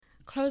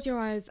Close your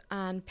eyes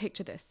and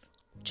picture this.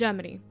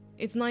 Germany.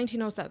 It's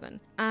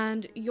 1907,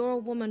 and you're a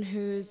woman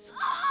who's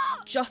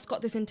just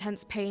got this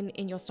intense pain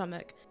in your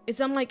stomach. It's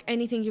unlike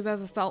anything you've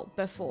ever felt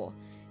before.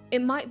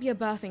 It might be a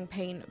birthing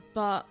pain,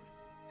 but...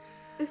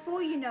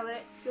 Before you know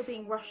it, you're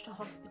being rushed to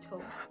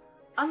hospital.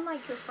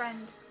 Unlike your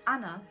friend,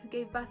 Anna, who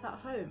gave birth at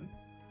home.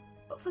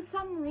 But for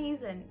some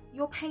reason,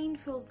 your pain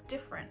feels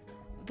different.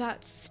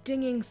 That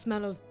stinging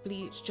smell of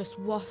bleach just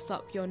wafts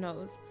up your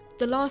nose.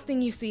 The last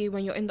thing you see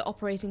when you're in the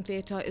operating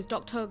theatre is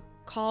Dr.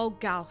 Carl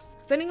Gauss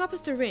filling up a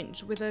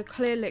syringe with a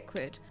clear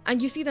liquid,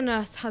 and you see the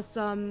nurse has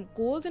some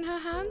gauze in her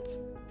hands.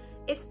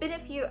 It's been a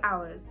few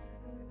hours,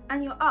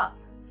 and you're up,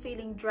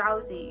 feeling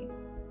drowsy.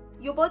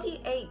 Your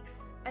body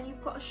aches, and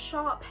you've got a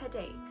sharp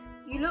headache.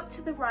 You look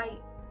to the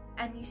right,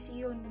 and you see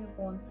your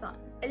newborn son,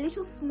 a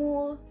little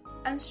small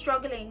and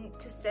struggling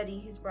to steady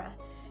his breath.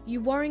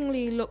 You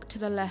worryingly look to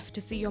the left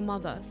to see your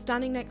mother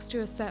standing next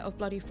to a set of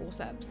bloody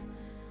forceps.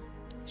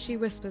 She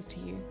whispers to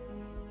you,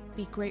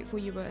 "Be grateful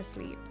you were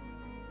asleep."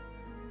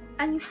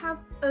 And you have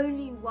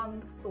only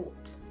one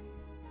thought.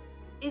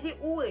 Is it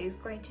always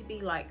going to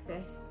be like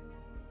this?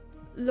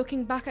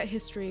 Looking back at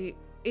history,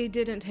 it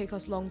didn't take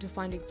us long to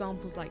find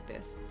examples like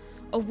this,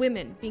 of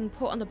women being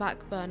put on the back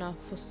burner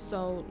for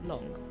so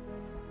long.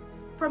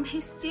 From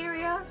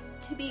hysteria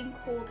to being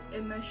called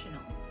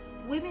emotional,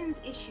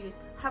 women's issues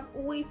have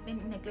always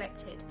been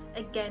neglected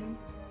again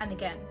and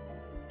again.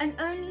 And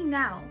only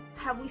now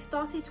have we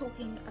started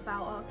talking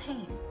about our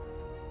pain.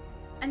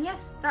 And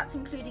yes, that's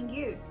including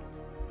you.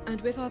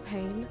 And with our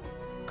pain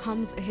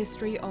comes a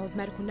history of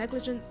medical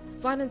negligence,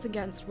 violence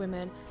against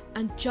women,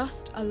 and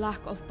just a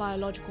lack of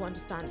biological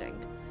understanding.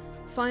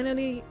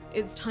 Finally,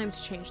 it's time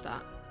to change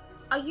that.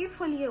 Are you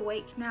fully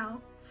awake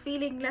now?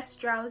 Feeling less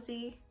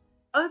drowsy?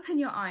 Open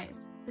your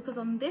eyes, because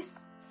on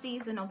this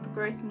season of The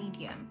Growth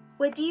Medium,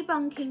 we're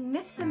debunking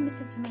myths and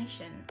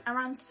misinformation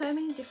around so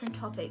many different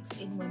topics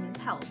in women's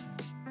health.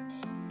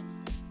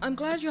 I'm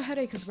glad your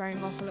headache is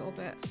wearing off a little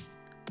bit.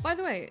 By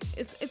the way,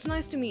 it's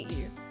nice to meet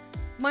you.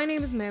 My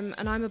name is Mim,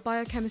 and I'm a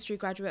biochemistry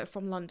graduate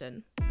from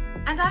London.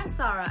 And I'm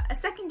Sarah, a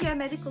second-year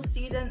medical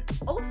student,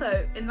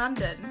 also in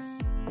London.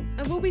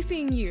 And we'll be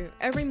seeing you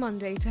every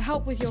Monday to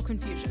help with your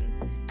confusion.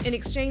 In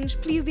exchange,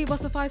 please leave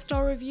us a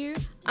 5-star review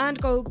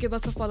and go give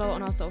us a follow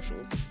on our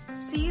socials.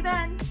 See you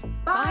then.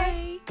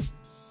 Bye. Bye.